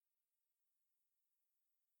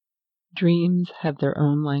Dreams have their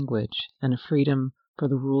own language and a freedom for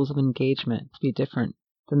the rules of engagement to be different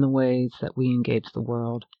than the ways that we engage the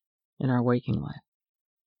world in our waking life.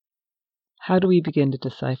 How do we begin to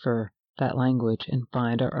decipher that language and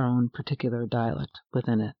find our own particular dialect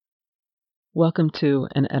within it? Welcome to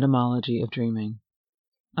An Etymology of Dreaming.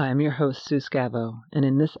 I am your host, Sue Scavo, and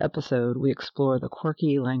in this episode we explore the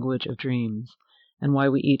quirky language of dreams and why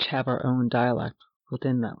we each have our own dialect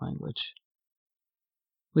within that language.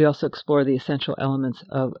 We also explore the essential elements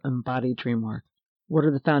of embodied dreamwork. What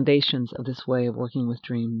are the foundations of this way of working with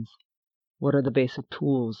dreams? What are the basic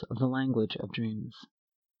tools of the language of dreams?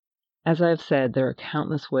 As I have said, there are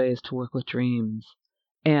countless ways to work with dreams,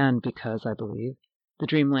 and because I believe the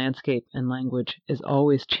dream landscape and language is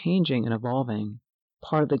always changing and evolving,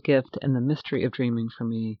 part of the gift and the mystery of dreaming for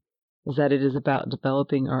me is that it is about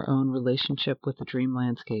developing our own relationship with the dream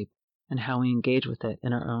landscape and how we engage with it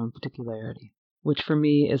in our own particularity, which for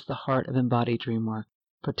me is the heart of embodied dreamwork,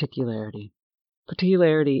 particularity.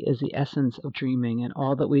 Particularity is the essence of dreaming, and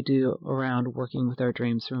all that we do around working with our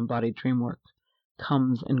dreams through embodied dreamwork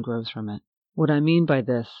comes and grows from it. What I mean by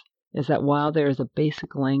this is that while there is a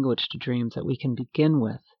basic language to dreams that we can begin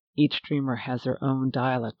with, each dreamer has their own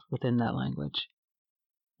dialect within that language.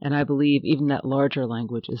 And I believe even that larger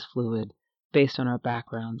language is fluid, based on our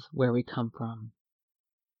backgrounds, where we come from.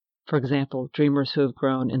 For example, dreamers who have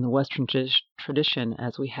grown in the Western tradition,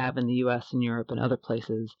 as we have in the US and Europe and other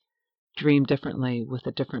places, dream differently with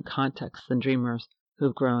a different context than dreamers who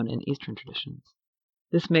have grown in Eastern traditions.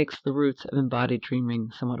 This makes the roots of embodied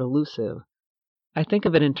dreaming somewhat elusive. I think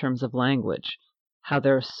of it in terms of language, how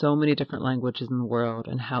there are so many different languages in the world,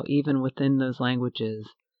 and how even within those languages,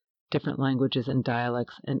 different languages and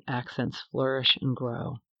dialects and accents flourish and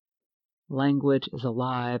grow. Language is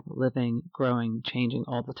alive, living, growing, changing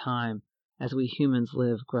all the time, as we humans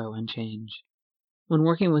live, grow, and change. When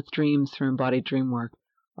working with dreams through embodied dreamwork,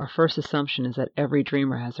 our first assumption is that every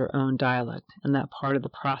dreamer has their own dialect, and that part of the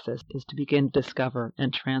process is to begin to discover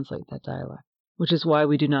and translate that dialect, which is why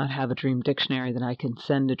we do not have a dream dictionary that I can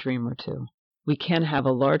send a dreamer to. We can have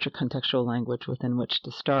a larger contextual language within which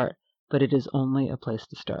to start, but it is only a place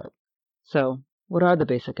to start. So, what are the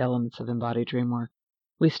basic elements of embodied dreamwork?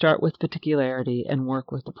 We start with particularity and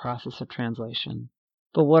work with the process of translation.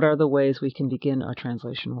 But what are the ways we can begin our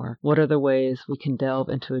translation work? What are the ways we can delve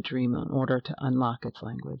into a dream in order to unlock its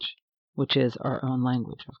language, which is our own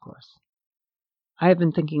language, of course? I have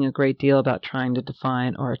been thinking a great deal about trying to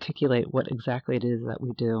define or articulate what exactly it is that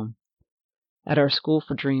we do. At our School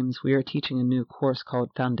for Dreams, we are teaching a new course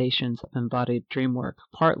called Foundations of Embodied Dreamwork,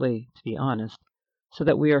 partly, to be honest, so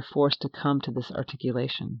that we are forced to come to this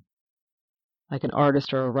articulation. Like an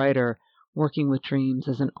artist or a writer, working with dreams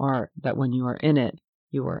is an art that when you are in it,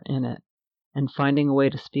 you are in it, and finding a way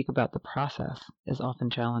to speak about the process is often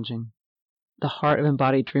challenging. The heart of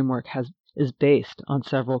embodied dreamwork is based on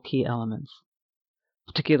several key elements.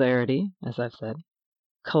 Particularity, as I've said,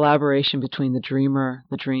 collaboration between the dreamer,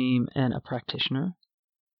 the dream, and a practitioner,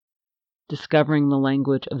 discovering the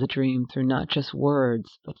language of the dream through not just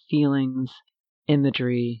words, but feelings,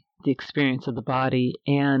 imagery, the experience of the body,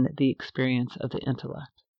 and the experience of the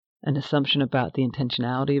intellect, an assumption about the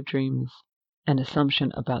intentionality of dreams, an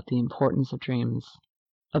assumption about the importance of dreams,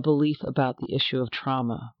 a belief about the issue of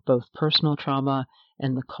trauma, both personal trauma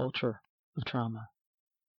and the culture of trauma,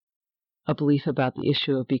 a belief about the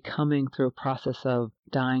issue of becoming through a process of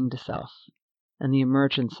dying to self, and the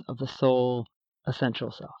emergence of the soul,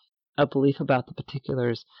 essential self, a belief about the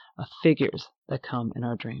particulars of figures that come in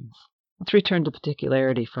our dreams. Let's return to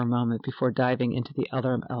particularity for a moment before diving into the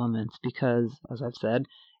other elements because, as I've said,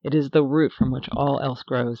 it is the root from which all else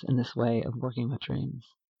grows in this way of working with dreams.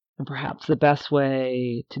 And perhaps the best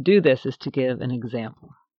way to do this is to give an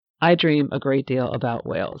example. I dream a great deal about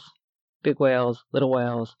whales. Big whales, little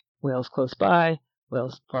whales, whales close by,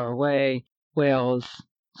 whales far away, whales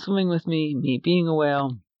swimming with me being a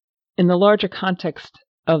whale. In the larger context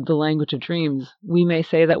of the language of dreams, we may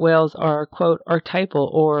say that whales are, quote, archetypal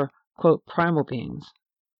or quote, primal beings.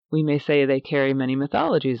 We may say they carry many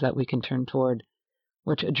mythologies that we can turn toward,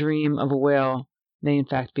 which a dream of a whale may in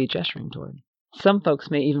fact be gesturing toward. Some folks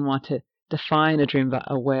may even want to define a dream about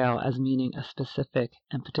a whale as meaning a specific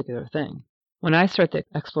and particular thing. When I start the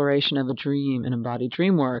exploration of a dream in embodied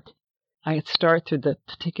dream work, I start through the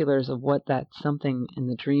particulars of what that something in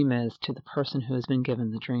the dream is to the person who has been given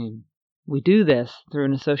the dream. We do this through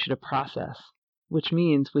an associative process, which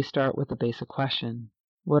means we start with the basic question.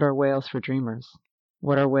 What are whales for dreamers?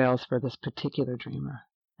 What are whales for this particular dreamer?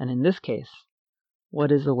 And in this case,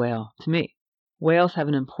 what is a whale to me? Whales have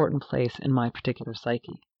an important place in my particular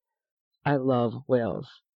psyche. I love whales.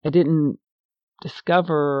 I didn't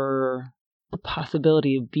discover the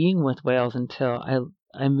possibility of being with whales until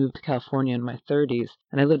I moved to California in my 30s.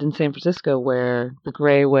 And I lived in San Francisco, where the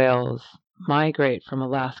gray whales migrate from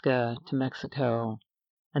Alaska to Mexico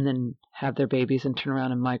and then have their babies and turn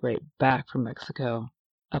around and migrate back from Mexico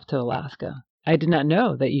up to Alaska. I did not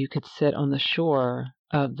know that you could sit on the shore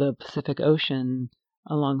of the Pacific Ocean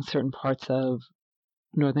along certain parts of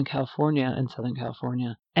Northern California and Southern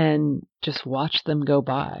California and just watch them go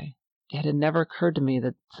by. It had never occurred to me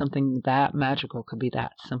that something that magical could be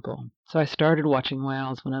that simple. So I started watching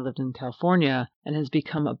whales when I lived in California, and has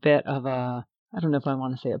become a bit of a, I don't know if I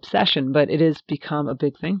want to say obsession, but it has become a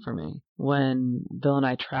big thing for me. When Bill and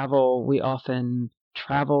I travel, we often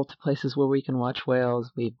travel to places where we can watch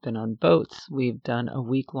whales. We've been on boats. We've done a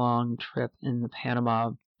week-long trip in the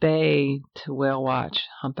Panama Bay to whale watch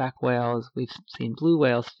humpback whales. We've seen blue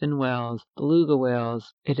whales, fin whales, beluga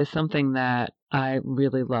whales. It is something that I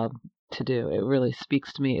really love to do. It really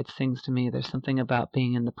speaks to me. It sings to me. There's something about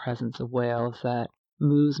being in the presence of whales that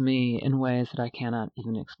moves me in ways that I cannot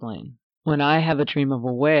even explain. When I have a dream of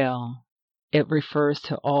a whale, it refers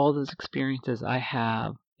to all those experiences I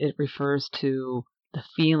have. It refers to the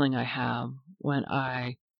feeling I have when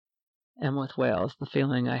I am with whales, the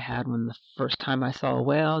feeling I had when the first time I saw a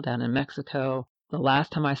whale down in Mexico, the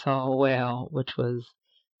last time I saw a whale, which was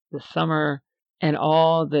this summer, and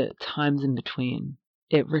all the times in between.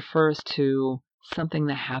 It refers to something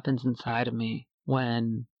that happens inside of me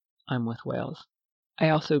when I'm with whales. I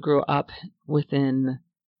also grew up within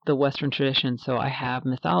the Western tradition, so I have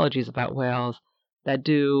mythologies about whales that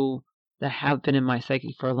have been in my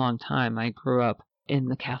psyche for a long time. I grew up in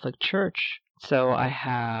the Catholic Church, so I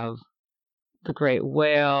have the great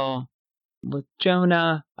whale with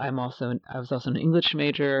Jonah. I was also an English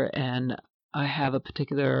major, and I have a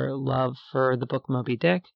particular love for the book Moby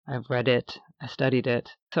Dick. I've read it, I studied it.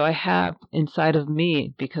 So I have inside of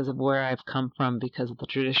me, because of where I've come from, because of the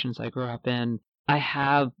traditions I grew up in, I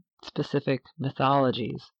have specific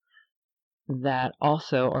mythologies that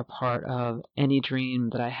also are part of any dream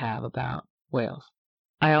that I have about whales.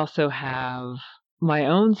 I also have my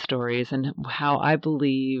own stories and how I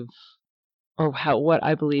believe, or what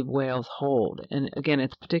I believe whales hold. And again,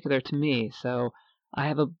 it's particular to me. So I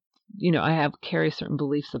have carry certain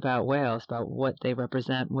beliefs about whales, about what they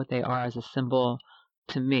represent, what they are as a symbol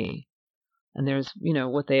to me. And there's,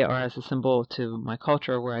 what they are as a symbol to my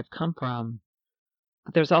culture, where I've come from.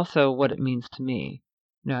 But there's also what it means to me.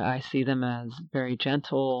 I see them as very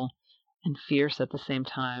gentle and fierce at the same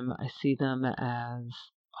time. I see them as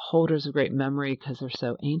holders of great memory because they're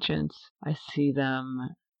so ancient. I see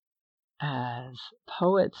them as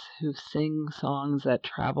poets who sing songs that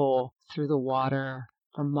travel through the water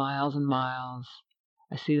for miles and miles.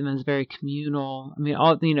 I see them as very communal. I mean,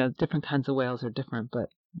 all different kinds of whales are different, but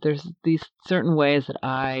there's these certain ways that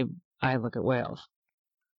I look at whales.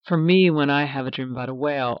 For me, when I have a dream about a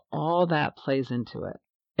whale, all that plays into it.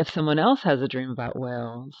 If someone else has a dream about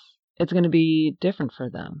whales, it's going to be different for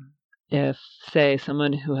them. If, say,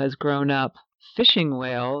 someone who has grown up fishing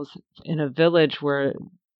whales in a village where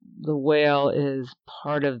the whale is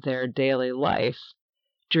part of their daily life,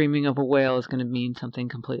 dreaming of a whale is going to mean something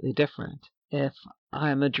completely different. If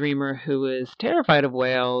I'm a dreamer who is terrified of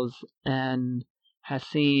whales and has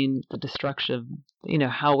seen the destruction,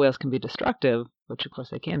 how whales can be destructive, which of course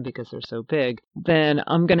they can because they're so big, then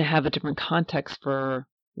I'm going to have a different context for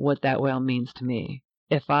what that whale means to me.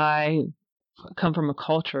 If I come from a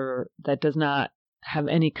culture that does not have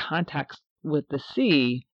any context with the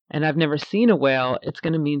sea, and I've never seen a whale, it's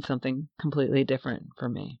going to mean something completely different for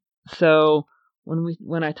me. So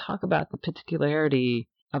when I talk about the particularity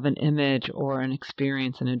of an image or an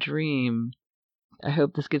experience in a dream, I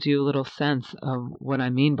hope this gives you a little sense of what I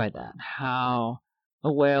mean by that, how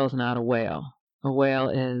a whale is not a whale. A whale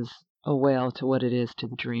is a whale to what it is to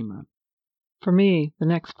the dreamer. For me, the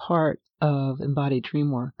next part of embodied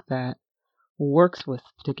dreamwork that works with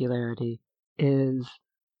particularity is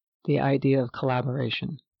the idea of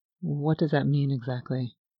collaboration. What does that mean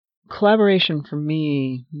exactly? Collaboration for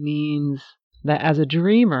me means that as a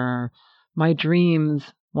dreamer, my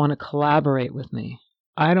dreams want to collaborate with me.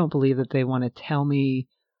 I don't believe that they want to tell me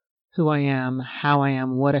who I am, how I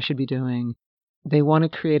am, what I should be doing. They want to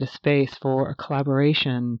create a space for a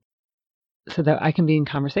collaboration so that I can be in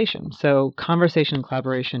conversation. So conversation and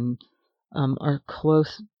collaboration are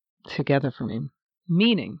close together for me,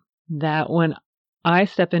 meaning that when I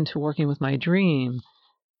step into working with my dream,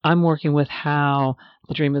 I'm working with how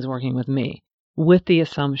the dream is working with me, with the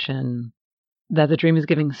assumption that the dream is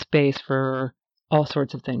giving space for all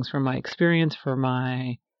sorts of things, for my experience, for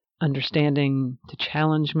my understanding to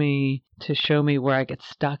challenge me, to show me where I get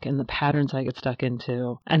stuck and the patterns I get stuck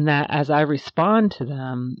into. And that as I respond to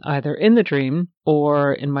them, either in the dream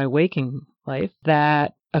or in my waking life,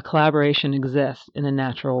 that a collaboration exists in a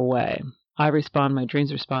natural way. I respond, my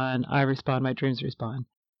dreams respond. I respond, my dreams respond.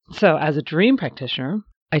 So as a dream practitioner,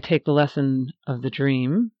 I take the lesson of the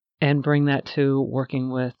dream and bring that to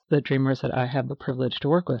working with the dreamers that I have the privilege to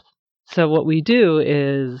work with. So what we do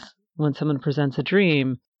is when someone presents a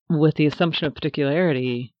dream with the assumption of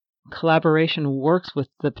particularity, collaboration works with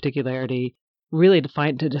the particularity really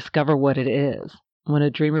to discover what it is. When a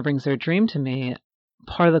dreamer brings their dream to me,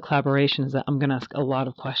 part of the collaboration is that I'm going to ask a lot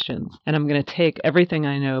of questions, and I'm going to take everything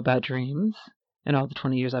I know about dreams and all the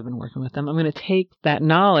 20 years I've been working with them. I'm going to take that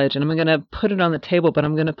knowledge and I'm going to put it on the table, but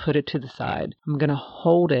I'm going to put it to the side. I'm going to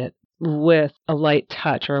hold it with a light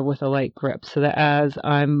touch or with a light grip so that as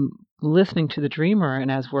I'm listening to the dreamer and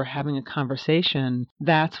as we're having a conversation,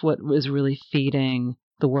 that's what is really feeding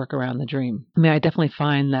the work around the dream. I mean, I definitely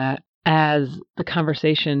find that as the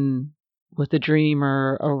conversation with the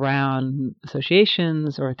dreamer around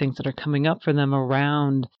associations or things that are coming up for them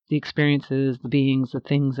around the experiences, the beings, the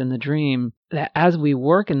things in the dream, that as we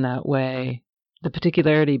work in that way, the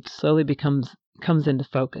particularity slowly comes into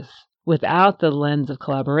focus. Without the lens of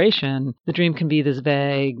collaboration, the dream can be this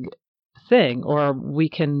vague thing, or we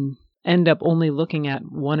can end up only looking at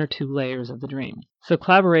one or two layers of the dream. So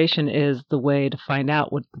collaboration is the way to find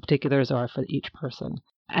out what the particulars are for each person.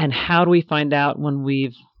 And how do we find out when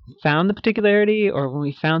we've found the particularity or when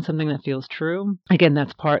we found something that feels true? Again,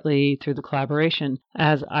 that's partly through the collaboration.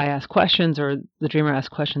 As I ask questions or the dreamer asks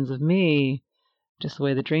questions of me, just the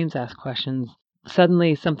way the dreams ask questions,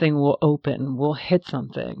 suddenly something will open, we'll hit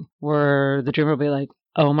something where the dreamer will be like,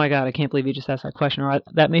 oh my God, I can't believe you just asked that question. Or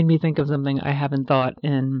that made me think of something I haven't thought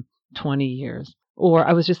in 20 years. Or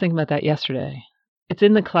I was just thinking about that yesterday. It's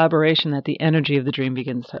in the collaboration that the energy of the dream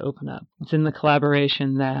begins to open up. It's in the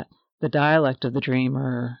collaboration that the dialect of the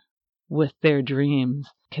dreamer with their dreams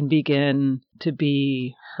can begin to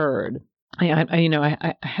be heard.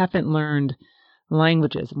 I haven't learned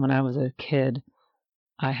languages. When I was a kid,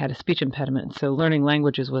 I had a speech impediment, so learning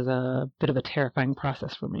languages was a bit of a terrifying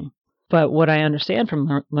process for me. But what I understand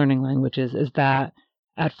from learning languages is that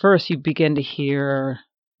at first you begin to hear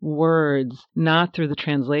words not through the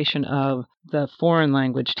translation of the foreign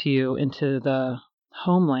language to you into the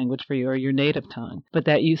home language for you or your native tongue, but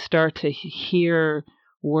that you start to hear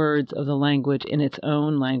words of the language in its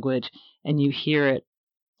own language and you hear it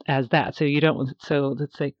as that. So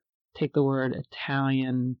let's say take the word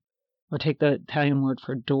Italian or take the Italian word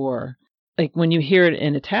for door. Like when you hear it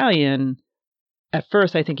in Italian, at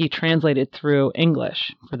first, I think you translate it through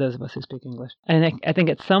English, for those of us who speak English. And I think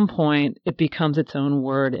at some point, it becomes its own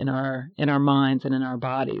word in our minds and in our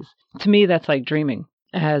bodies. To me, that's like dreaming.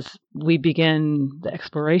 As we begin the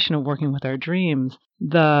exploration of working with our dreams,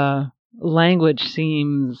 the language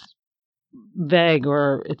seems vague,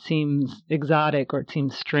 or it seems exotic, or it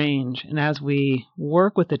seems strange. And as we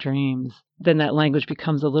work with the dreams, then that language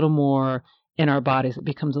becomes a little more in our bodies. It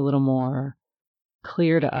becomes a little more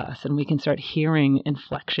clear to us, and we can start hearing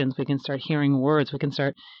inflections. We can start hearing words. We can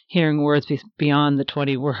start hearing words beyond the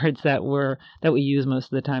 20 words that we use most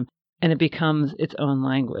of the time, and it becomes its own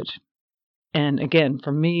language. And again,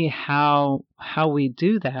 for me, how we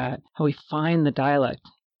do that, how we find the dialect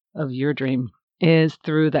of your dream, is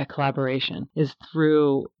through that collaboration, is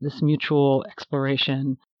through this mutual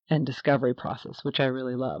exploration and discovery process, which I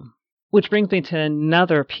really love. Which brings me to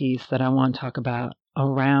another piece that I want to talk about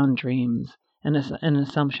around dreams. And an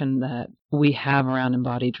assumption that we have around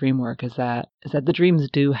embodied dream work is that the dreams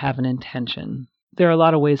do have an intention. There are a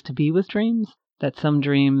lot of ways to be with dreams, that some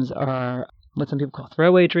dreams are what some people call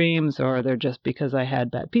throwaway dreams, or they're just because I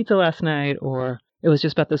had bad pizza last night, or it was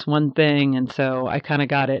just about this one thing, and so I kind of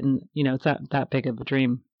got it, and, it's not that big of a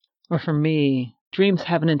dream. Or for me, dreams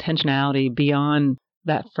have an intentionality beyond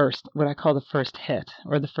that first, what I call the first hit,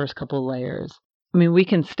 or the first couple layers. I mean, we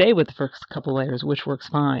can stay with the first couple layers, which works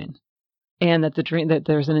fine. And that that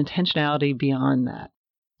there's an intentionality beyond that.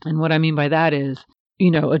 And what I mean by that is,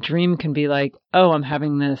 a dream can be like, oh, I'm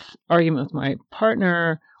having this argument with my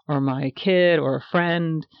partner or my kid or a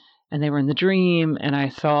friend, and they were in the dream, and I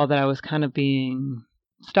saw that I was kind of being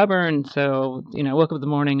stubborn. So, I woke up in the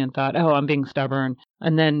morning and thought, oh, I'm being stubborn.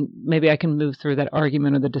 And then maybe I can move through that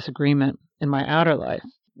argument or the disagreement in my outer life,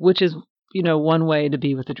 which is, one way to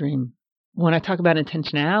be with the dream. When I talk about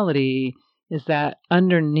intentionality, is that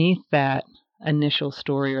underneath that initial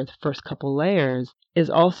story or the first couple layers is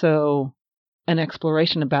also an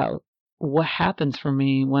exploration about what happens for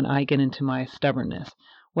me when I get into my stubbornness.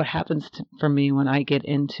 what happens for me when I get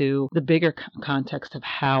into the bigger context of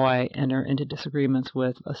how I enter into disagreements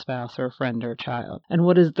with a spouse or a friend or a child. And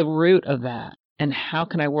what is the root of that? And how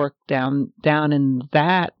can I work down in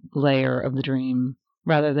that layer of the dream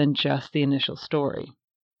rather than just the initial story?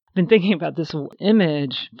 I've been thinking about this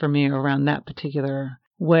image for me around that particular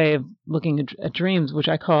way of looking at dreams, which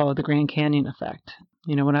I call the Grand Canyon effect.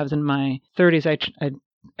 When I was in my 30s,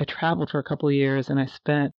 I traveled for a couple of years, and I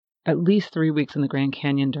spent at least 3 weeks in the Grand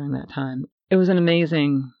Canyon during that time. It was an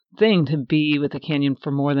amazing thing to be with the canyon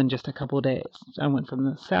for more than just a couple of days. I went from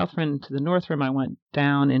the south rim to the north rim. I went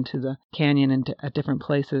down into the canyon and at different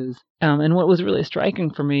places. And what was really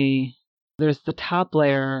striking for me, there's the top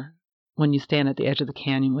layer when you stand at the edge of the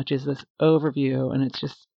canyon, which is this overview, and it's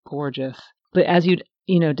just gorgeous. But as you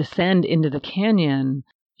descend into the canyon,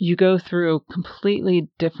 you go through completely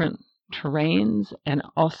different terrains and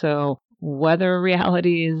also weather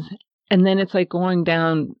realities. And then it's like going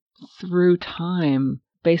down through time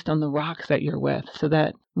based on the rocks that you're with. So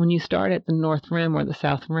that when you start at the north rim or the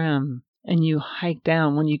south rim and you hike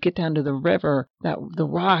down, when you get down to the river, that the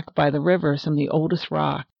rock by the river is some of the oldest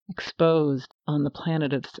rock exposed on the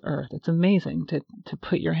planet of Earth. It's amazing to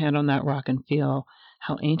put your hand on that rock and feel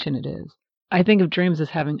how ancient it is. I think of dreams as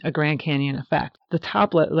having a Grand Canyon effect. The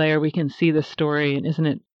top layer, we can see the story, and isn't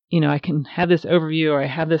it, I can have this overview or I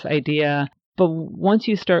have this idea, but once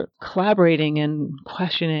you start collaborating and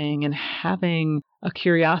questioning and having a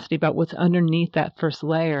curiosity about what's underneath that first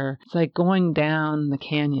layer, it's like going down the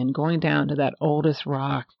canyon, going down to that oldest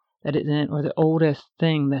rock that is in, or the oldest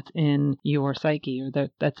thing that's in your psyche, or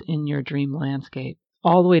that's in your dream landscape,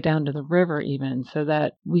 all the way down to the river even, so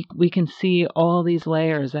that we can see all these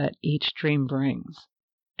layers that each dream brings.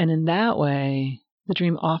 And in that way, the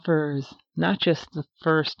dream offers not just the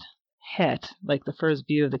first hit, like the first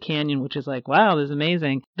view of the canyon, which is like, wow, this is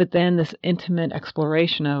amazing, but then this intimate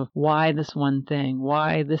exploration of why this one thing,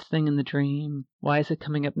 why this thing in the dream, why is it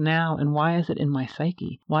coming up now, and why is it in my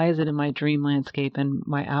psyche? Why is it in my dream landscape and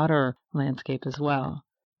my outer landscape as well?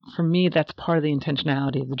 For me, that's part of the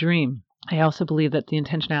intentionality of the dream. I also believe that the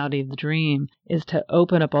intentionality of the dream is to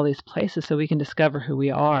open up all these places so we can discover who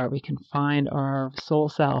we are. We can find our soul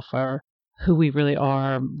self, our who we really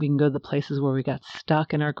are. We can go to the places where we got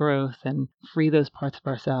stuck in our growth and free those parts of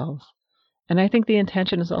ourselves. And I think the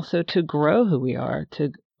intention is also to grow who we are,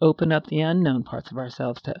 to open up the unknown parts of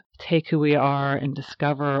ourselves, to take who we are and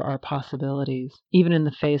discover our possibilities, even in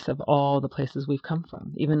the face of all the places we've come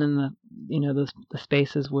from, even in the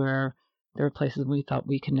spaces where there are places we thought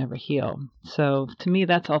we could never heal. So to me,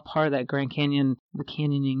 that's all part of that Grand Canyon, the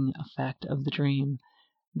canyoning effect of the dream,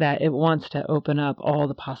 that it wants to open up all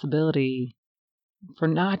the possibility for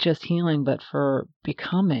not just healing, but for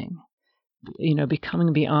becoming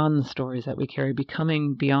beyond the stories that we carry,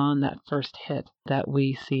 becoming beyond that first hit that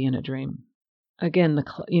we see in a dream. Again,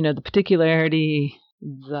 the particularity,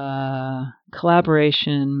 the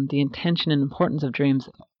collaboration, the intention and importance of dreams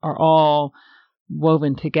are all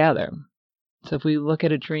woven together. So if we look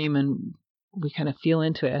at a dream and we kind of feel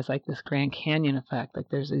into it as like this Grand Canyon effect, like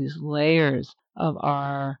there's these layers of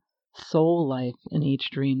our soul life in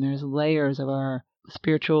each dream. There's layers of our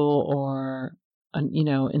spiritual or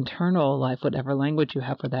internal life, whatever language you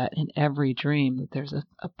have for that, in every dream. That there's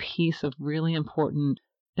a piece of really important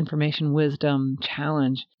information, wisdom,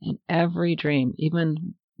 challenge in every dream,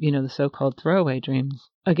 even the so-called throwaway dreams.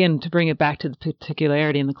 Again, to bring it back to the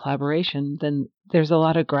particularity and the collaboration, then there's a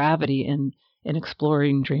lot of gravity in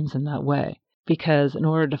exploring dreams in that way. Because in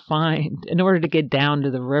order to get down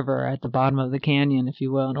to the river at the bottom of the canyon, if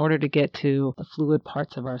you will, in order to get to the fluid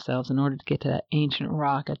parts of ourselves, in order to get to that ancient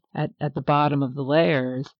rock at the bottom of the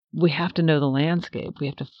layers, we have to know the landscape. We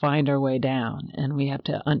have to find our way down, and we have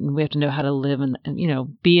to know how to live and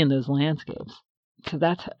be in those landscapes. So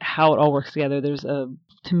that's how it all works together.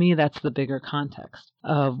 To me, that's the bigger context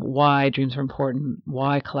of why dreams are important,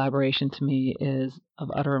 why collaboration to me is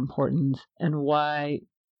of utter importance, and why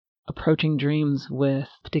approaching dreams with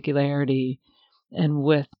particularity and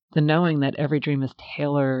with the knowing that every dream is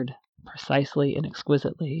tailored precisely and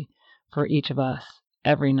exquisitely for each of us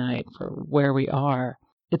every night for where we are.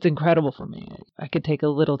 It's incredible for me. I could take a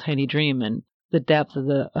little tiny dream, and the depth of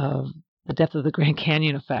the Grand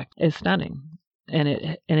Canyon effect is stunning, and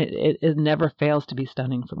it never fails to be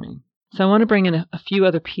stunning for me. So I want to bring in a few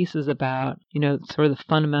other pieces about sort of the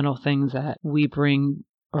fundamental things that we bring,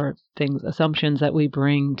 or assumptions that we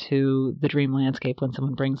bring to the dream landscape when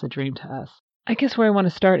someone brings a dream to us. I guess where I want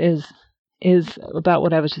to start is about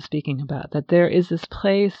what I was just speaking about, that there is this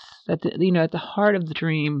place that at the heart of the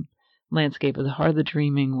dream landscape, at the heart of the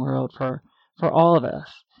dreaming world for all of us.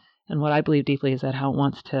 And what I believe deeply is that how it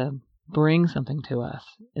wants to bring something to us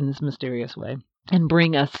in this mysterious way and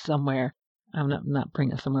bring us somewhere. Not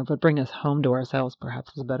bring us somewhere, but bring us home to ourselves,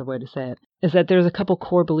 perhaps is a better way to say it, is that there's a couple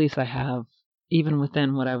core beliefs I have, even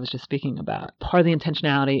within what I was just speaking about. Part of the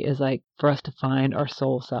intentionality is like for us to find our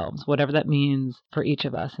soul selves, whatever that means for each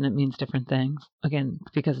of us, and it means different things, again,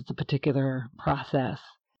 because it's a particular process.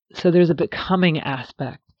 So there's a becoming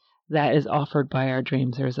aspect that is offered by our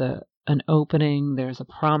dreams. There's an opening, there's a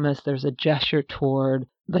promise, there's a gesture toward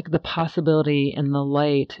like the possibility and the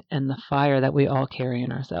light and the fire that we all carry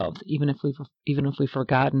in ourselves, even if we've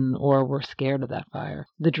forgotten or we're scared of that fire.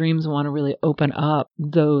 The dreams want to really open up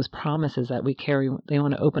those promises that we carry. They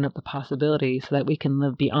want to open up the possibility so that we can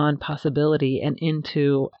live beyond possibility and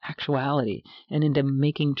into actuality and into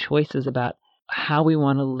making choices about how we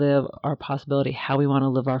want to live our possibility, how we want to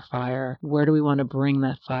live our fire, where do we want to bring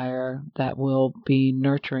that fire that will be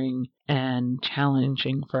nurturing and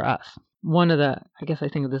challenging for us. I guess I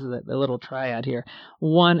think this is a little triad here.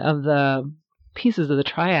 One of the pieces of the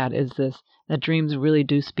triad is this, that dreams really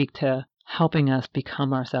do speak to helping us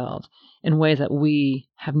become ourselves in ways that we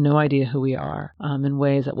have no idea who we are, in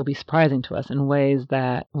ways that will be surprising to us, in ways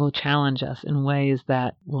that will challenge us, in ways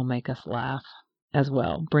that will make us laugh as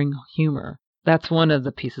well, bring humor. That's one of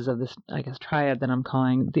the pieces of this, I guess, triad that I'm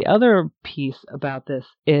calling. The other piece about this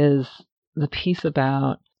is the piece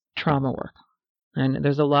about trauma work. And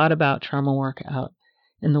there's a lot about trauma work out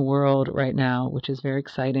in the world right now, which is very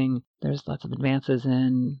exciting. There's lots of advances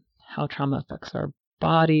in how trauma affects our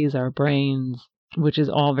bodies, our brains, which is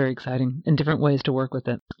all very exciting, and different ways to work with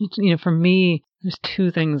it. For me, there's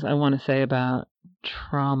two things I want to say about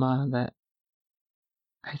trauma that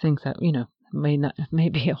I think that, may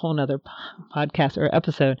be a whole nother podcast or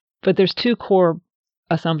episode, but there's two core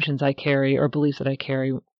assumptions I carry or beliefs that I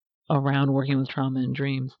carry around working with trauma and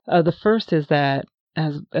dreams. The first is that,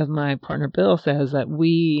 as my partner Bill says, that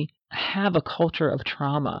we have a culture of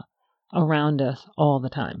trauma around us all the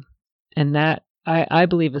time. And that I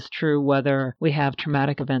believe is true whether we have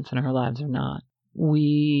traumatic events in our lives or not.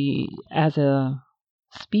 We, as a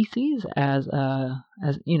species, as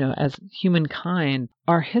humankind,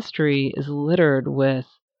 our history is littered with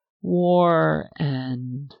war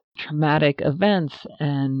and traumatic events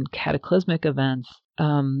and cataclysmic events.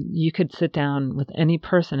 You could sit down with any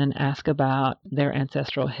person and ask about their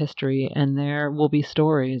ancestral history, and there will be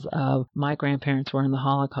stories of my grandparents were in the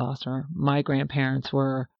Holocaust, or my grandparents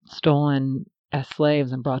were stolen as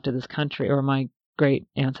slaves and brought to this country, or my great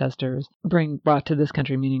ancestors brought to this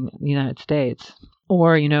country, meaning the United States.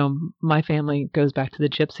 Or, my family goes back to the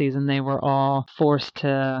gypsies and they were all forced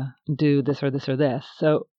to do this or this or this.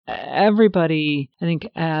 So everybody, I think,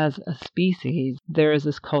 as a species, there is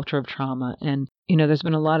this culture of trauma. And, there's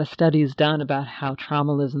been a lot of studies done about how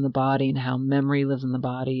trauma lives in the body and how memory lives in the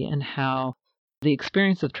body, and how the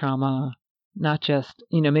experience of trauma, not just,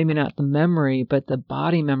 maybe not the memory, but the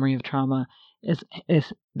body memory of trauma is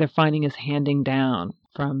they're finding is handing down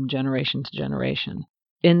from generation to generation.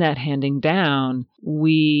 In that handing down,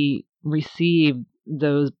 we receive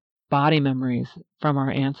those body memories from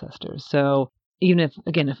our ancestors. So even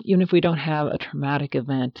if we don't have a traumatic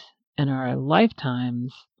event in our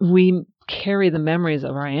lifetimes, we carry the memories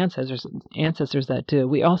of our ancestors that do.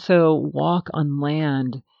 We also walk on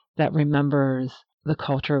land that remembers the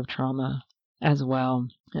culture of trauma as well.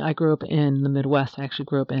 I grew up in the Midwest. I actually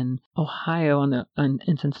grew up in Ohio,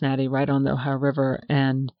 in Cincinnati, right on the Ohio River.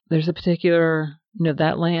 And there's a particular,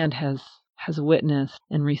 that land has witnessed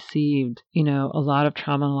and received, a lot of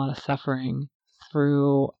trauma and a lot of suffering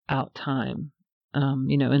throughout time.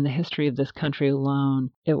 In the history of this country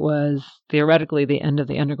alone, it was theoretically the end of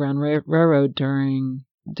the Underground Railroad during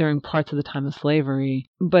parts of the time of slavery,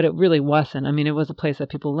 but it really wasn't. It was a place that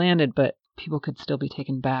people landed, but people could still be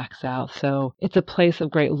taken back south. So it's a place of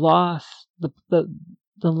great loss. The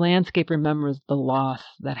landscape remembers the loss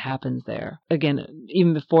that happens there. Again,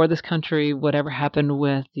 even before this country, whatever happened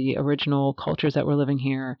with the original cultures that were living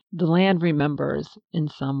here, the land remembers in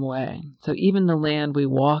some way. So even the land we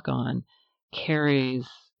walk on carries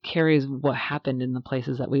what happened in the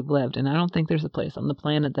places that we've lived. And I don't think there's a place on the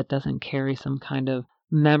planet that doesn't carry some kind of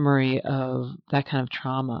memory of that kind of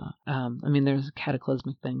trauma. There's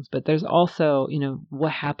cataclysmic things, but there's also,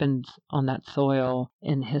 what happens on that soil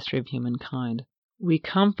in the history of humankind. We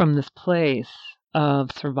come from this place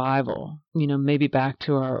of survival, maybe back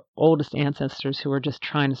to our oldest ancestors who were just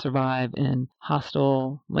trying to survive in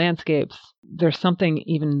hostile landscapes. There's something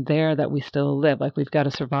even there that we still live, like we've got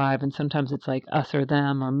to survive, and sometimes it's like us or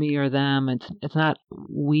them, or me or them. It's not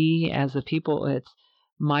we as a people, it's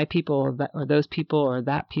my people, or those people, or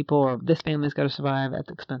that people, or this family's got to survive at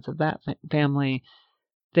the expense of that family.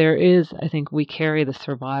 there is, I think we carry the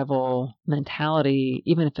survival mentality,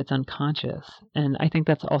 even if it's unconscious. And I think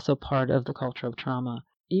that's also part of the culture of trauma.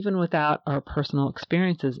 Even without our personal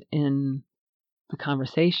experiences in the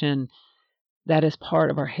conversation, that is part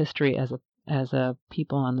of our history as a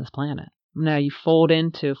people on this planet. Now you fold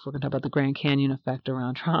into, if we're going to talk about the Grand Canyon effect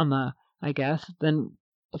around trauma, I guess, then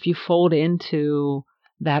if you fold into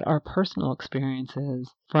that our personal experiences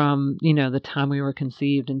from, the time we were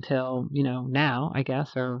conceived until, now, I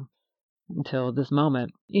guess, or until this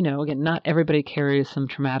moment, again, not everybody carries some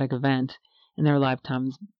traumatic event in their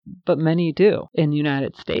lifetimes, but many do. In the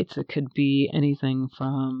United States, it could be anything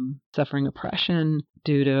from suffering oppression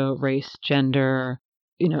due to race, gender,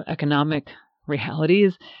 economic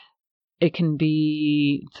realities. It could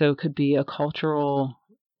be a cultural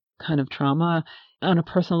kind of trauma. On a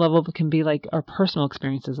personal level, it can be like our personal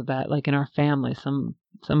experiences of that, like in our family. Some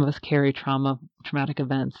of us carry traumatic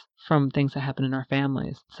events from things that happen in our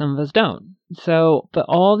families. Some of us don't. So, but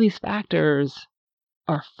all these factors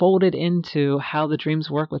are folded into how the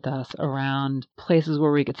dreams work with us around places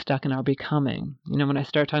where we get stuck in our becoming. When I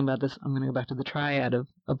start talking about this, I'm going to go back to the triad of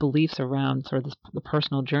beliefs around sort of the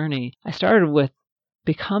personal journey. I started with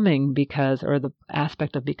becoming or the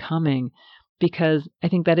aspect of becoming, because I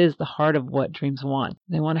think that is the heart of what dreams want.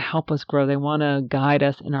 They want to help us grow. They want to guide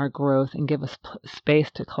us in our growth and give us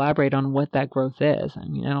space to collaborate on what that growth is. I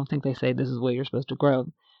mean, I don't think they say this is where you're supposed to grow.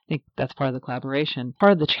 I think that's part of the collaboration.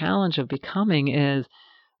 Part of the challenge of becoming is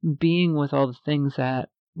being with all the things that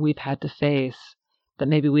we've had to face that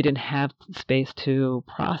maybe we didn't have space to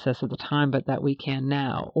process at the time, but that we can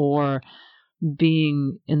now, or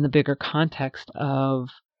being in the bigger context of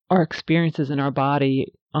our experiences in our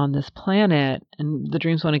body on this planet. And the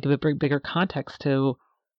dreams want to give a bigger context to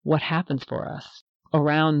what happens for us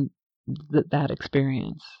around that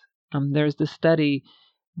experience. There's this study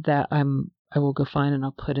that I will go find and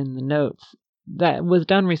I'll put in the notes that was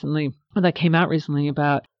done recently, or that came out recently,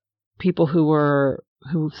 about people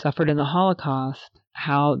who suffered in the Holocaust,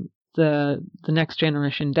 how the next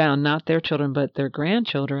generation down, not their children, but their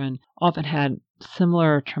grandchildren, often had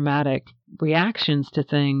similar traumatic reactions to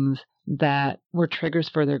things that were triggers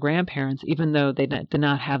for their grandparents, even though they did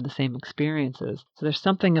not have the same experiences. So there's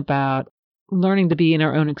something about learning to be in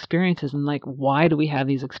our own experiences and why do we have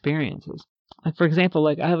these experiences? Like, for example,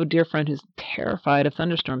 I have a dear friend who's terrified of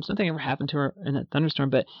thunderstorms. Nothing ever happened to her in a thunderstorm,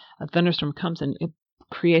 but a thunderstorm comes and it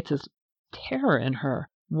creates this terror in her.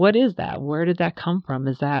 What is that? Where did that come from?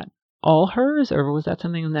 Is that all hers, or was that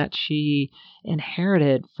something that she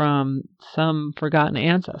inherited from some forgotten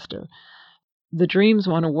ancestor? The dreams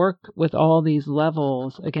want to work with all these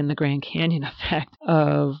levels, again, the Grand Canyon effect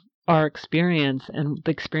of our experience and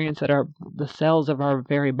the experience that the cells of our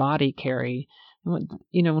very body carry.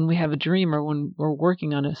 When we have a dream or when we're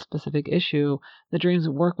working on a specific issue, the dreams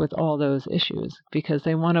work with all those issues because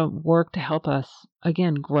they want to work to help us,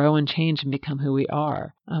 again, grow and change and become who we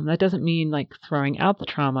are. That doesn't mean throwing out the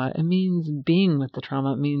trauma. It means being with the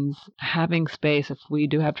trauma. It means having space if we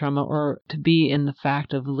do have trauma, or to be in the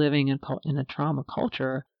fact of living in a trauma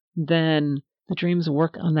culture. Then the dreams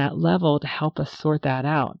work on that level to help us sort that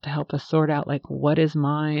out, to help us sort out what is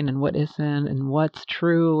mine and what isn't, and what's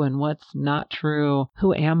true and what's not true.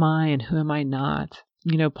 Who am I and who am I not?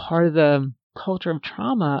 Part of the culture of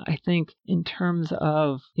trauma, I think, in terms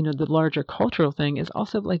of, the larger cultural thing, is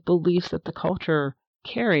also beliefs that the culture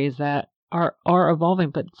carries that are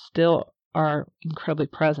evolving but still are incredibly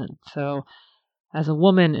present. So as a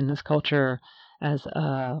woman in this culture, as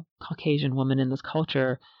a Caucasian woman in this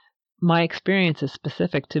culture, my experience is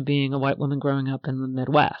specific to being a white woman growing up in the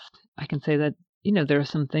Midwest. I can say that, there are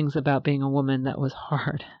some things about being a woman that was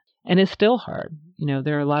hard and is still hard.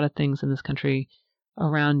 There are a lot of things in this country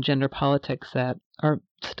around gender politics that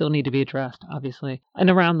still need to be addressed, obviously, and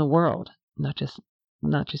around the world, not just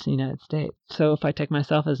the United States. So if I take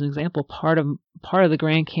myself as an example, part of the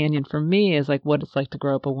Grand Canyon for me is what it's like to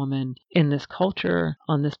grow up a woman in this culture,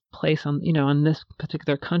 on this place, on this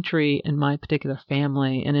particular country, in my particular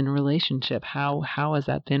family, and in relationship. How has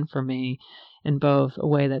that been for me in both a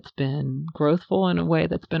way that's been growthful and a way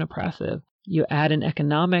that's been oppressive? You add in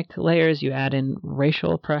economic layers, you add in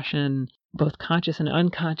racial oppression, both conscious and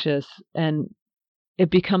unconscious, and it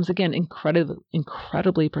becomes, again,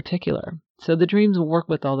 incredibly particular. So the dreams will work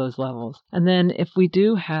with all those levels. And then if we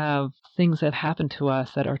do have things that happen to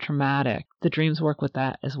us that are traumatic, the dreams work with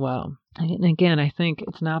that as well. And again, I think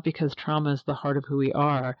it's not because trauma is the heart of who we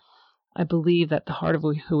are. I believe that the heart of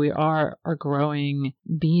who we are growing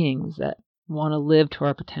beings that want to live to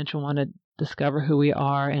our potential, want to discover who we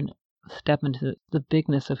are and step into the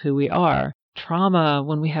bigness of who we are. Trauma,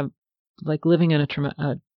 when we have living in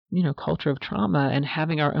a culture of trauma and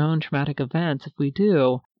having our own traumatic events, if we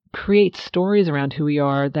do, create stories around who we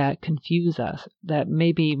are that confuse us, that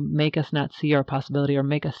maybe make us not see our possibility or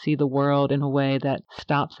make us see the world in a way that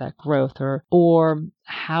stops that growth, or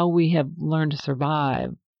how we have learned to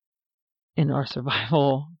survive in our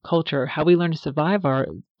survival culture, how we learn to survive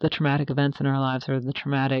the traumatic events in our lives or the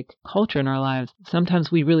traumatic culture in our lives.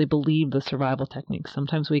 Sometimes we really believe the survival techniques.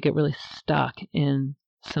 Sometimes we get really stuck in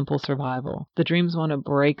simple survival. The dreams want to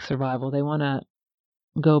break survival. They want to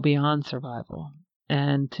go beyond survival.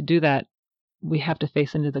 And to do that, we have to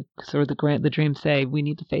face into the dreams say we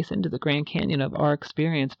need to face into the Grand Canyon of our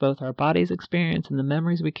experience, both our body's experience and the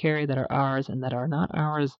memories we carry that are ours and that are not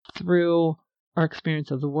ours, through our experience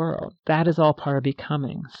of the world. That is all part of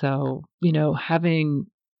becoming. So, having,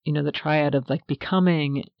 the triad of like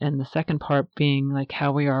becoming and the second part being like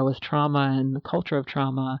how we are with trauma and the culture of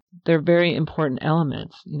trauma, they're very important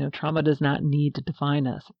elements. Trauma does not need to define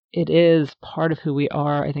us. It is part of who we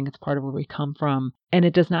are. I think it's part of where we come from. And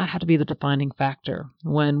it does not have to be the defining factor.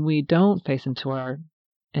 When we don't face into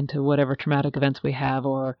whatever traumatic events we have,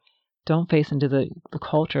 or don't face into the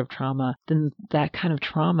culture of trauma, then that kind of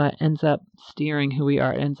trauma ends up steering who we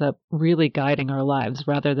are. It ends up really guiding our lives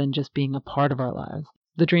rather than just being a part of our lives.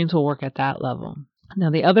 The dreams will work at that level. Now,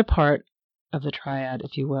 the other part of the triad,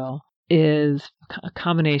 if you will, is a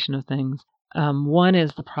combination of things. One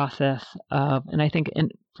is the process of, and I think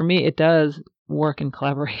for me, it does work in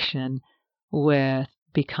collaboration with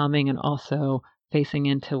becoming and also facing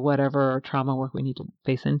into whatever trauma work we need to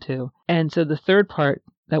face into. And so the third part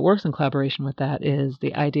that works in collaboration with that is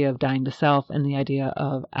the idea of dying to self and the idea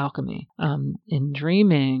of alchemy. In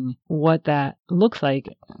dreaming, what that looks like,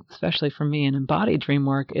 especially for me in embodied dream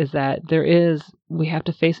work, is that we have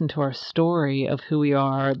to face into our story of who we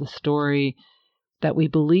are, the story that we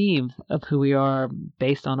believe of who we are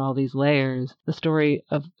based on all these layers, the story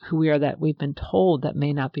of who we are that we've been told that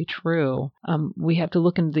may not be true. We have to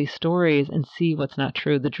look into these stories and see what's not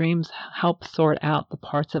true. The dreams help sort out the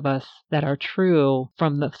parts of us that are true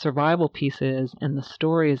from the survival pieces and the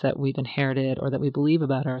stories that we've inherited or that we believe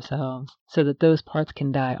about ourselves, so that those parts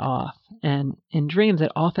can die off. And in dreams,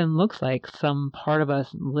 it often looks like some part of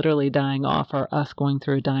us literally dying off, or us going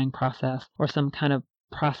through a dying process, or some kind of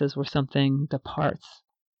process where something departs.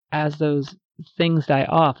 As those things die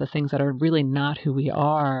off, the things that are really not who we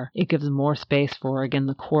are, it gives more space for, again,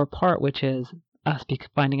 the core part, which is us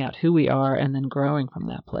finding out who we are and then growing from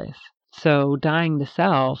that place. So dying to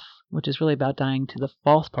self, which is really about dying to the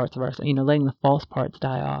false parts of ourselves, letting the false parts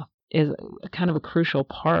die off, is kind of a crucial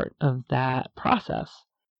part of that process.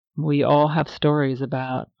 We all have stories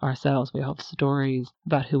about ourselves. We all have stories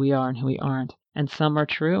about who we are and who we aren't. And some are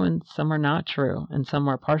true and some are not true, and some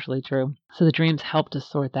are partially true. So the dreams help to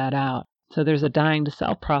sort that out. So there's a dying to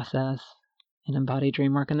self process in embodied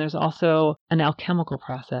dream work, and there's also an alchemical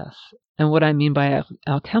process. And what I mean by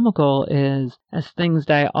alchemical is, as things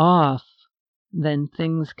die off, then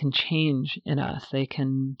things can change in us. They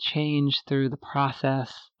can change through the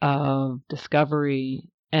process of discovery,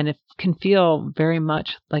 and it can feel very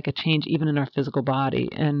much like a change even in our physical body.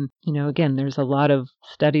 And, again, there's a lot of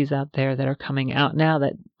studies out there that are coming out now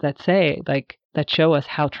that say, that show us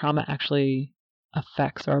how trauma actually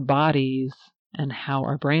affects our bodies and how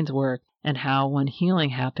our brains work, and how when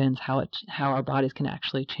healing happens, how our bodies can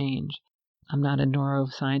actually change. I'm not a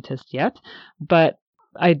neuroscientist yet, but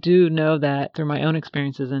I do know that through my own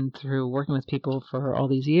experiences and through working with people for all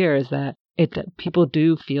these years, that people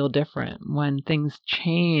do feel different when things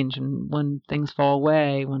change and when things fall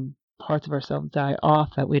away, when parts of ourselves die off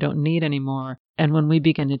that we don't need anymore. And when we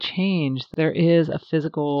begin to change, there is a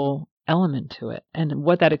physical element to it. And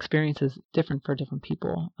what that experience is different for different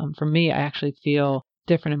people. For me, I actually feel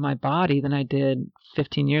different in my body than I did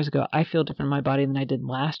 15 years ago. I feel different in my body than I did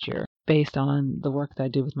last year, based on the work that I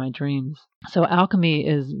do with my dreams. So alchemy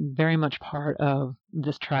is very much part of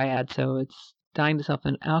this triad. So it's dying to self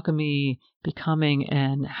and alchemy, becoming,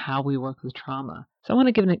 and how we work with trauma. So I want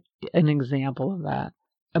to give an example of that,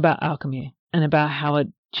 about alchemy and about how it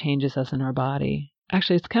changes us in our body.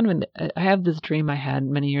 Actually, it's kind of I have this dream I had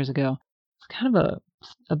many years ago. It's kind of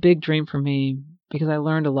a big dream for me because I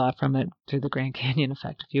learned a lot from it through the Grand Canyon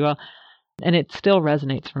effect, if you will. And it still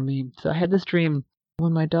resonates for me. So I had this dream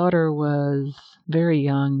when my daughter was very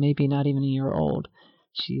young, maybe not even a year old.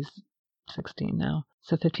 She's 16 now,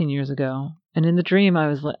 so 15 years ago. And in the dream, I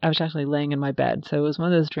was actually laying in my bed. So it was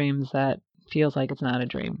one of those dreams that feels like it's not a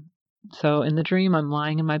dream. So in the dream, I'm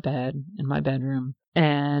lying in my bed, in my bedroom,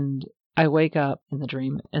 and I wake up in the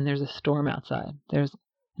dream, and there's a storm outside. There's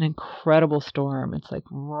an incredible storm. It's like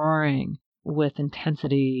roaring with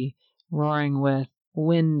intensity, roaring with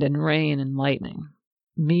wind and rain and lightning.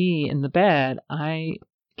 me in the bed, I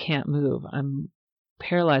can't move. I'm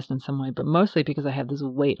paralyzed in some way, but mostly because I have this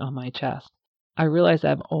weight on my chest. I realize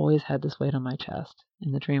I've always had this weight on my chest.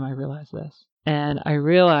 In the dream, I realize this. And I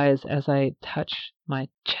realize as I touch my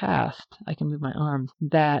chest, I can move my arms,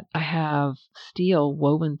 that I have steel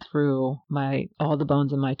woven through all the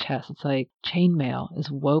bones in my chest. It's like chainmail is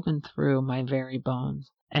woven through my very bones.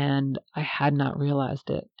 And I had not realized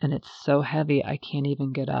it. And it's so heavy, I can't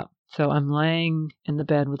even get up. So I'm laying in the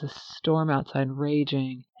bed with a storm outside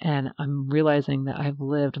raging, and I'm realizing that I've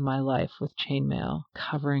lived my life with chainmail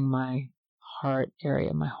covering my heart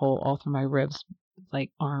area, all through my ribs,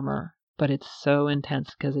 like armor. But it's so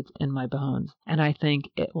intense because it's in my bones, and I think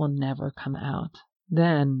it will never come out.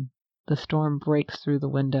 Then the storm breaks through the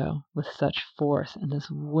window with such force, and this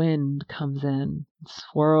wind comes in,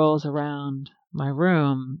 swirls around my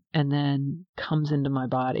room, and then comes into my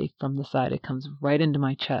body from the side. It comes right into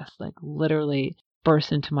my chest, like literally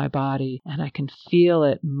bursts into my body, and I can feel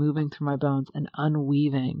it moving through my bones and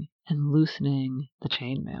unweaving and loosening the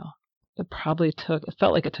chainmail. It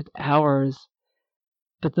felt like it took hours,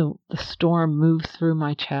 but the storm moved through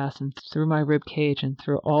my chest and through my rib cage and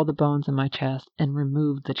through all the bones in my chest and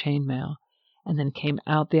removed the chainmail, and then came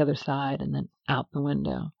out the other side and then out the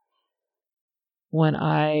window. When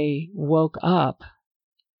I woke up,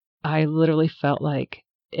 I literally felt like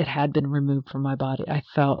it had been removed from my body. I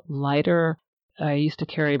felt lighter. I used to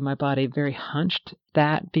carry my body very hunched.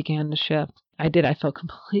 That began to shift. I felt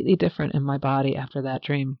completely different in my body after that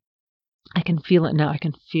dream. I can feel it now. I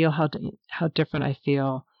can feel how different I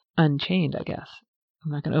feel unchained, I guess.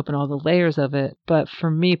 I'm not going to open all the layers of it, but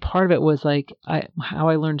for me, part of it was like how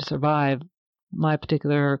I learned to survive my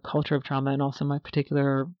particular culture of trauma and also my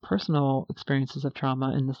particular personal experiences of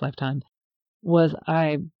trauma in this lifetime was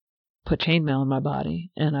I put chainmail in my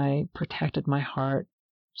body and I protected my heart.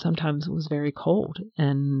 Sometimes it was very cold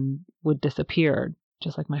and would disappear,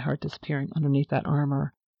 just like my heart disappearing underneath that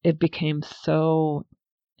armor. It became so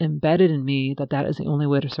embedded in me that is the only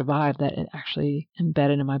way to survive, that it actually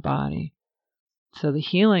embedded in my body. So the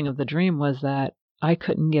healing of the dream was that I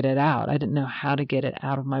couldn't get it out. I didn't know how to get it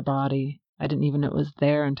out of my body. I didn't even know it was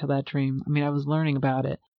there until that dream. I mean, I was learning about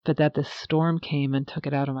it, but that this storm came and took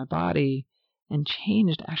it out of my body and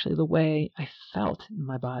changed actually the way I felt in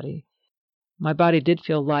my body. My body did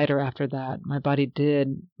feel lighter after that. My body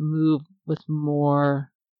did move with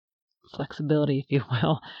more flexibility, if you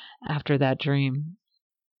will, after that dream.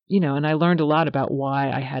 And I learned a lot about why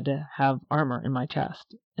I had to have armor in my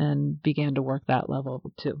chest and began to work that level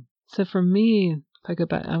too. So for me, I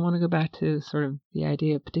want to go back to sort of the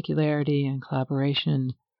idea of particularity and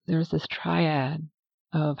collaboration. There's this triad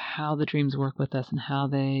of how the dreams work with us and how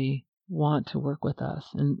they want to work with us,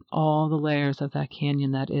 and all the layers of that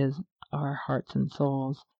canyon that is our hearts and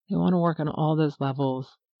souls. They want to work on all those levels,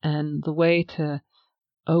 and the way to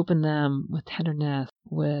open them with tenderness,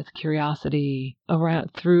 with curiosity,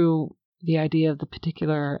 through the idea of the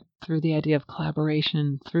particular, through the idea of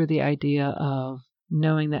collaboration, through the idea of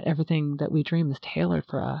knowing that everything that we dream is tailored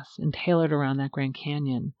for us and tailored around that Grand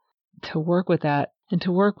Canyon. To work with that and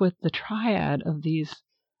to work with the triad of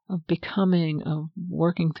becoming, of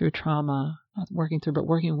working through trauma, not working through, but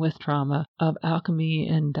working with trauma, of alchemy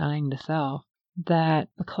and dying to self. That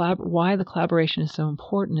why the collaboration is so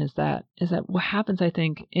important is that what happens, I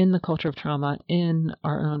think, in the culture of trauma, in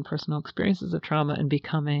our own personal experiences of trauma and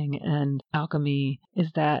becoming and alchemy, is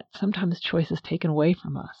that sometimes choice is taken away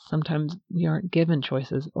from us. Sometimes we aren't given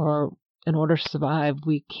choices, or in order to survive,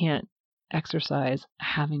 we can't exercise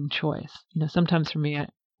having choice. Sometimes for me,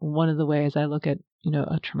 one of the ways I look at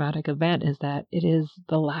a traumatic event is that it is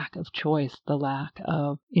the lack of choice, the lack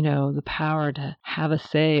of, the power to have a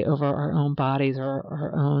say over our own bodies or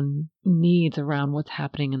our own needs around what's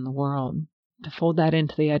happening in the world. To fold that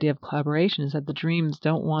into the idea of collaboration is that the dreams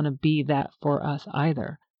don't want to be that for us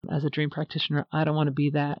either. As a dream practitioner, I don't want to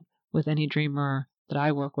be that with any dreamer that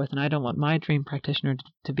I work with, and I don't want my dream practitioner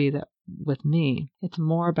to be that with me. It's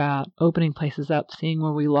more about opening places up, seeing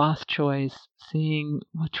where we lost choice, seeing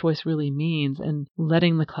what choice really means, and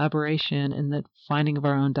letting the collaboration and the finding of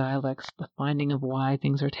our own dialects, the finding of why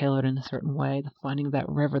things are tailored in a certain way, the finding of that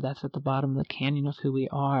river that's at the bottom of the canyon of who we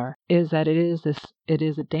are, is that it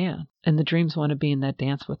is a dance, and the dreams want to be in that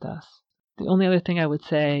dance with us. The only other thing I would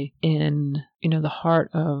say in,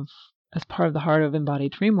 as part of the heart of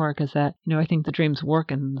embodied dreamwork is that, I think the dreams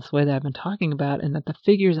work in this way that I've been talking about, and that the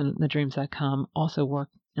figures in the dreams that come also work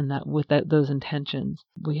and that with those intentions.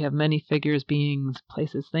 We have many figures, beings,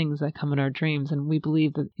 places, things that come in our dreams, and we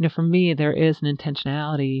believe that, for me, there is an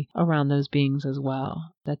intentionality around those beings as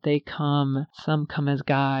well, that they come, some come as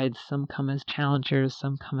guides, some come as challengers,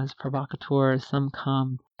 some come as provocateurs, some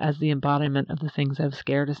come as the embodiment of the things that have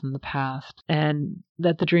scared us in the past, and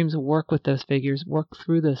that the dreams work with those figures, work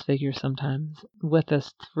through those figures sometimes with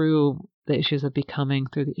us through the issues of becoming,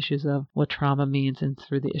 through the issues of what trauma means, and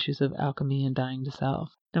through the issues of alchemy and dying to self.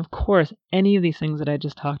 And of course, any of these things that I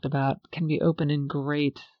just talked about can be opened in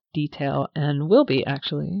great detail and will be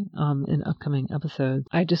actually in upcoming episodes.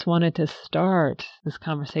 I just wanted to start this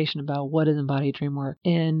conversation about what is embodied dream work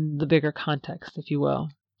in the bigger context, if you will.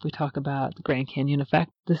 We talk about the Grand Canyon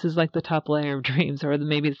effect. This is like the top layer of dreams, or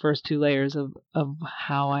maybe the first two layers of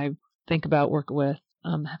how I think about, work with,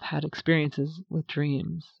 have had experiences with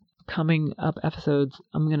dreams. Coming up episodes,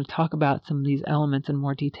 I'm going to talk about some of these elements in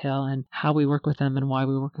more detail and how we work with them and why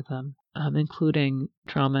we work with them, including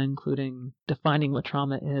trauma, including defining what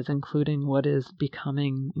trauma is, including what is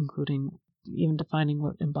becoming, including even defining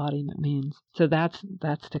what embodiment means. So that's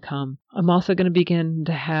to come. I'm also going to begin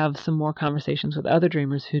to have some more conversations with other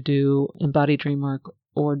dreamers who do embodied dream work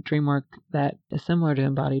or dream work that is similar to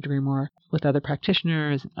embodied dream work, with other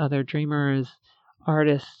practitioners, other dreamers,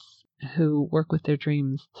 artists who work with their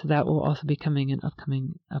dreams. So that will also be coming in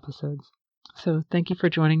upcoming episodes. So thank you for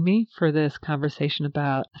joining me for this conversation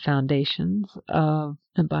about the foundations of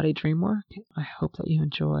embodied dream work. I hope that you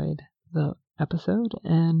enjoyed the episode,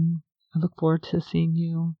 and I look forward to seeing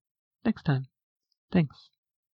you next time. Thanks.